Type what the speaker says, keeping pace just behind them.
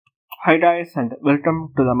Hi guys and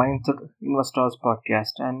welcome to the Mindset Investors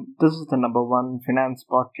podcast, and this is the number one finance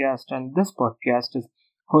podcast, and this podcast is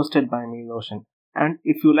hosted by me, Roshan. And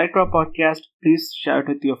if you like our podcast, please share it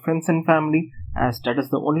with your friends and family, as that is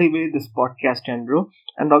the only way this podcast can grow,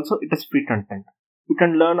 and also it is free content. You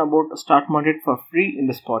can learn about stock market for free in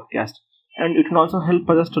this podcast, and it can also help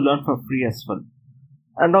others to learn for free as well.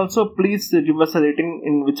 And also, please give us a rating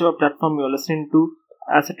in whichever platform you are listening to,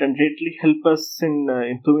 as it can greatly help us in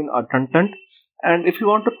improving our content. And if you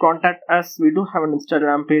want to contact us, we do have an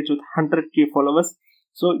Instagram page with 100k followers,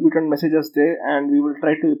 so you can message us there and we will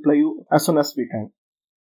try to reply you as soon as we can.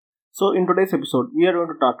 So, in today's episode, we are going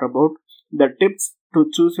to talk about the tips to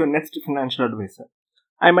choose your next financial advisor.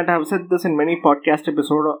 I might have said this in many podcast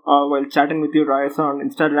episodes while chatting with you guys on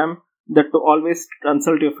Instagram, that to always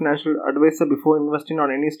consult your financial advisor before investing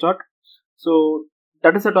on any stock. So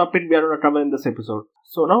that is a topic we are going to cover in this episode.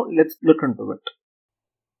 So now let's look into it.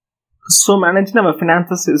 So managing our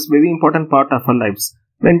finances is very important part of our lives.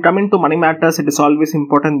 When coming to money matters, it is always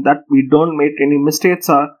important that we don't make any mistakes,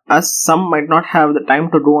 or as some might not have the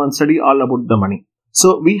time to go and study all about the money.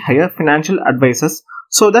 So we hire financial advisors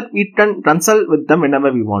so that we can consult with them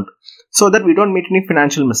whenever we want, so that we don't make any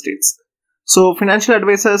financial mistakes. So financial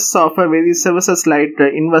advisors offer various services like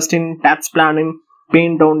investing, tax planning,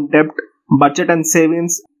 paying down debt, budget and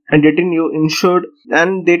savings, and getting you insured,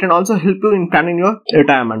 and they can also help you in planning your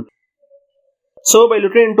retirement. So by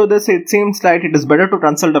looking into this, it seems like it is better to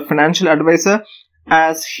consult a financial advisor,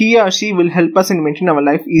 as he or she will help us in making our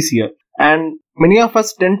life easier. And many of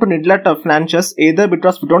us tend to neglect our finances either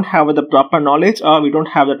because we don't have the proper knowledge or we don't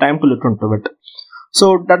have the time to look into it.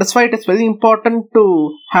 So that is why it is very important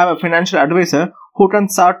to have a financial advisor who can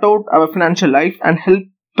sort out our financial life and help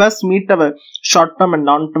us meet our short-term and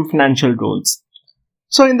long-term financial goals.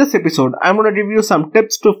 So in this episode, I'm going to give you some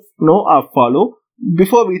tips to know or follow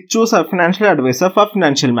before we choose a financial advisor for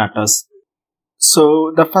financial matters.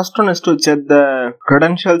 So the first one is to check the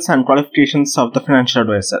credentials and qualifications of the financial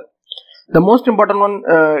advisor. The most important one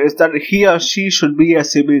is that he or she should be a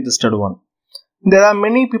SEBI registered one. There are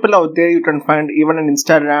many people out there you can find, even on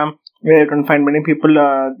Instagram, where you can find many people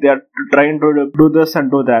they are trying to do this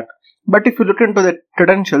and do that. But if you look into the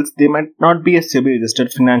credentials, they might not be a SEBI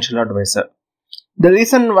registered financial advisor. The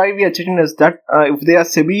reason why we are checking is that if they are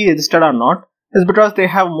SEBI registered or not is because they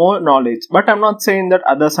have more knowledge. But I'm not saying that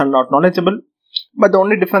others are not knowledgeable. But the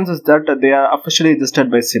only difference is that they are officially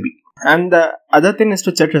registered by SEBI. And the other thing is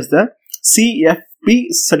to check is the CFP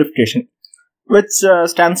certification, which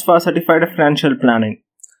stands for Certified Financial Planning.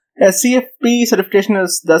 A CFP certification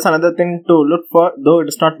is thus another thing to look for, though it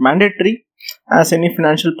is not mandatory, as any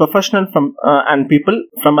financial professional and people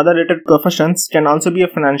from other related professions can also be a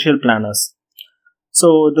financial planners.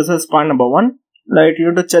 So this is point number one. Like, you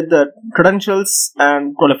need to check the credentials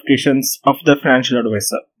and qualifications of the financial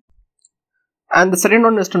advisor. And the second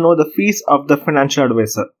one is to know the fees of the financial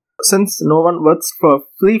advisor, since no one works for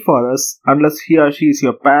free for us unless he or she is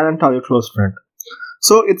your parent or your close friend.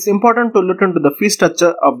 So it's important to look into the fee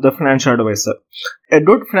structure of the financial advisor. A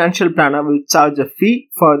good financial planner will charge a fee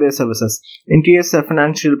for their services. In case a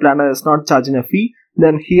financial planner is not charging a fee,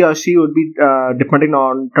 then he or she would be depending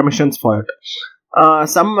on commissions for it.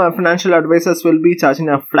 Some financial advisors will be charging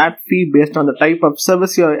a flat fee based on the type of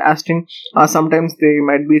service you are asking, or sometimes they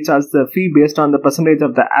might be charged the fee based on the percentage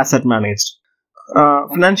of the asset managed.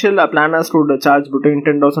 Financial planners could charge between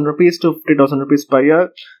 10,000 rupees to 50,000 rupees per year,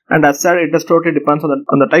 and as said, it just totally depends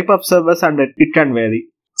on the type of service, and it can vary.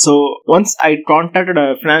 So once I contacted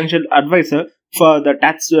a financial advisor for the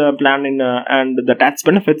tax planning and the tax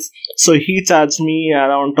benefits, so he charged me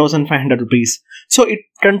around 1,500 rupees. So it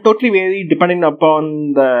can totally vary depending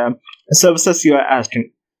upon the services you are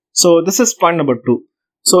asking. So this is point number two.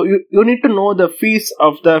 So you need to know the fees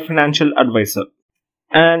of the financial advisor.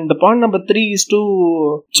 And the point number three is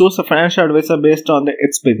to choose a financial advisor based on the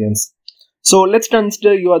experience. So let's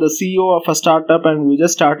consider you are the CEO of a startup and you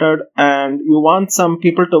just started and you want some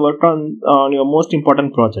people to work on your most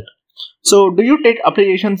important project. So do you take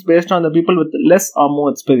applications based on the people with less or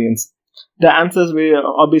more experience? The answer is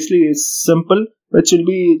obviously is simple, which will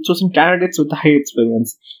be choosing candidates with high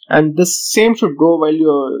experience. And this same should go while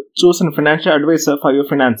you're choosing a financial advisor for your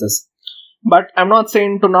finances. But I'm not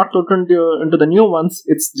saying to not look into the new ones,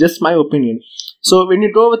 it's just my opinion. So when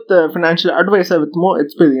you go with the financial advisor with more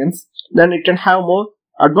experience, then it can have more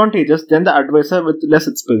advantages than the advisor with less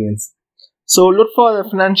experience. So look for a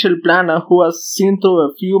financial planner who has seen through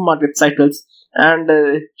a few market cycles, and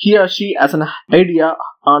he or she has an idea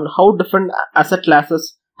on how different asset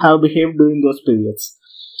classes have behaved during those periods.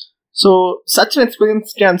 So such an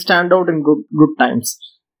experience can stand out in good times.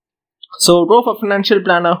 So, go for a financial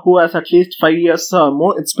planner who has at least 5 years or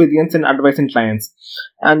more experience in advising clients.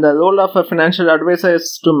 And the role of a financial advisor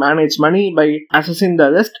is to manage money by assessing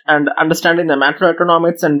the risk and understanding the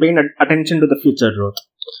macroeconomics and paying attention to the future growth.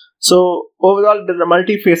 So, overall, it is a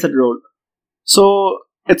multifaceted role. So,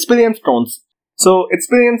 experience counts. So,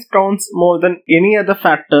 experience counts more than any other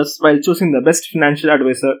factors while choosing the best financial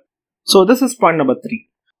advisor. So, this is point number 3.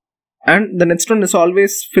 And the next one is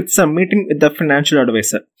always fix a meeting with the financial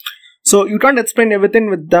advisor. So, you can't explain everything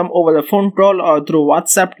with them over the phone call or through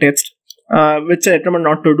WhatsApp text, which I recommend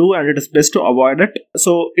not to do, and it is best to avoid it.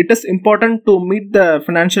 So, it is important to meet the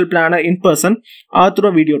financial planner in person or through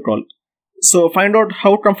a video call. So find out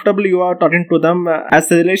how comfortable you are talking to them, as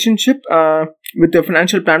the relationship with your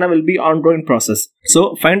financial planner will be ongoing process.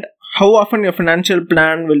 So find how often your financial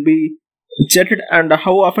plan will be checked and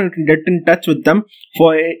how often you can get in touch with them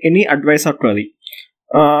for any advice or query.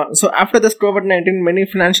 So after this COVID-19, many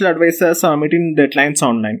financial advisors are meeting their clients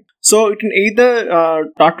online. So you can either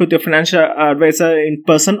talk with your financial advisor in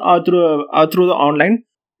person or through the online,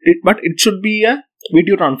 but it should be a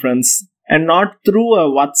video conference and not through a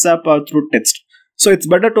WhatsApp or through text. So it's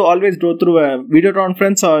better to always go through a video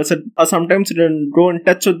conference, or sometimes you can go in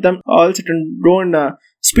touch with them, or else you can go and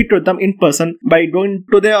speak to them in person by going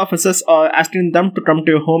to their offices or asking them to come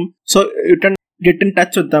to your home, so you can get in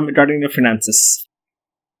touch with them regarding your finances.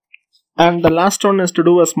 And the last one is to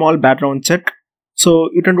do a small background check. So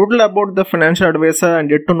you can doodle about the financial advisor and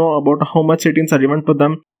get to know about how much ratings are given to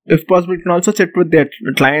them. If possible, you can also check with their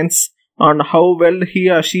clients on how well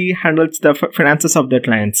he or she handles the finances of their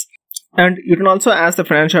clients. And you can also ask the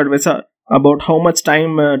financial advisor about how much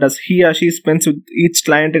time does he or she spends with each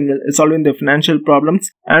client in solving their financial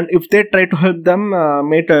problems, and if they try to help them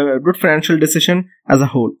make a good financial decision as a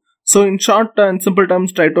whole. So in short and simple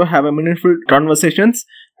terms, try to have a meaningful conversations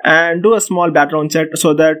and do a small background check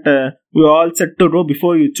so that you are all set to go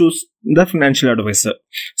before you choose the financial advisor.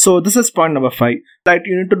 So this is point number 5. Right,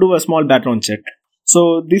 you need to do a small background check.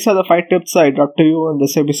 So these are the 5 tips I brought to you in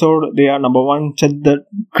this episode. They are: number 1, check the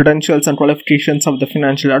credentials and qualifications of the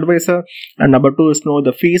financial advisor, and number 2 is to know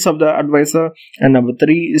the fees of the advisor, and number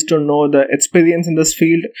 3 is to know the experience in this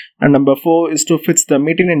field, and number 4 is to fix the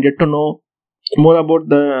meeting and get to know more about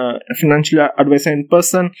the financial advisor in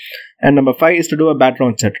person, and number 5 is to do a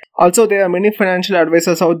background check. Also, there are many financial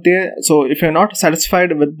advisors out there, so if you're not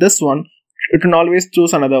satisfied with this one, you can always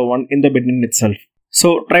choose another one in the beginning itself.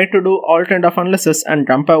 So try to do all kind of analysis and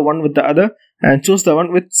compare one with the other and choose the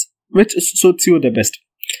one which suits you the best.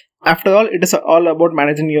 After all, it is all about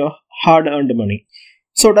managing your hard-earned money.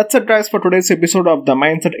 So that's it, guys, for today's episode of the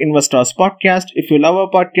Mindset Investors podcast. If you love our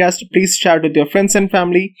podcast, please share it with your friends and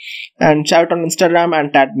family, and share it on Instagram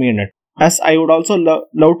and tag me in it, as I would also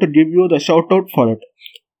love to give you the shout out for it.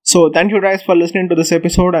 So thank you guys for listening to this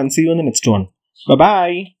episode, and see you in the next one. Bye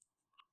bye.